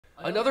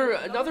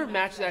Another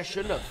match that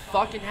shouldn't have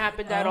fucking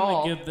happened at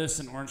all. I'm going to give this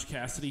an Orange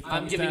Cassidy thumbs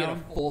I'm giving down.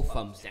 it a full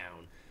thumbs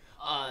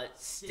down.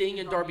 Sting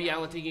and Darby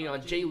Allin taking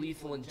on Jay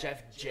Lethal and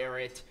Jeff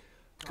Jarrett.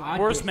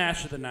 Worst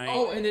match of the night.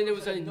 Oh, and then it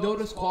was a no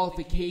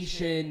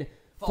disqualification,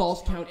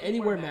 false count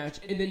anywhere match,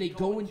 and then they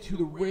go into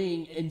the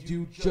ring and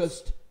do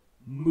just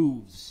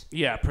moves.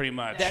 Yeah, pretty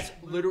much. That's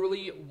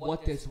literally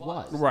what this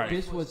was. Right.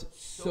 This was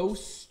so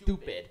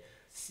stupid.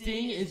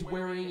 Sting is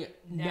wearing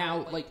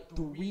now like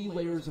 3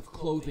 layers of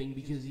clothing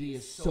because he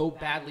is so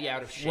Badly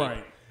out of shape.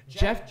 Right.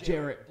 Jeff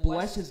Jarrett,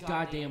 bless his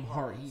goddamn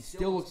heart, he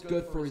still looks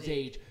good for his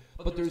age,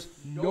 but there's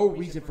no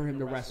reason for him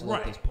to wrestle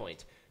at this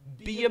point.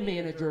 Be a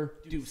manager,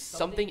 do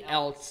something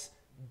else,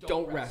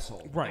 don't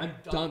wrestle. Right. I'm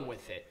done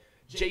with it.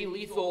 Jay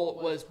Lethal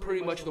was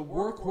pretty much the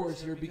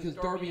Workhorse here because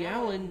Darby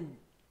Allin,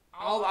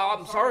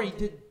 I'm sorry,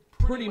 did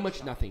pretty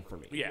much nothing for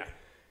me. Yeah.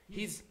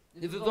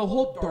 The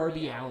whole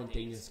Darby Allin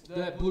thing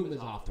that bloom is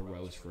off the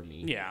rose for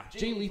me. Yeah.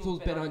 Jay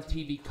Lethal's been on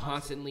TV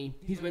constantly.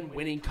 He's been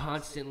winning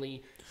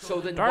constantly. So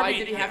then Darby, why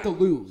did he have To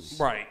lose.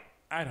 Right.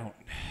 I don't.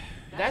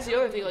 That's the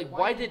other thing. Like,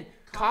 why did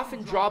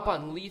Coffin drop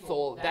on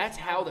Lethal? That's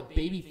how the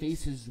Baby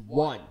faces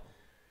won.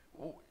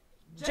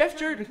 Jeff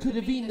Jarrett could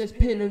have eaten this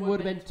pin and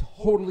would have been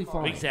totally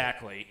fine.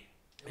 Exactly.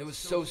 It was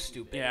so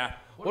stupid. Yeah.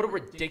 What a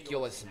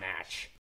ridiculous match.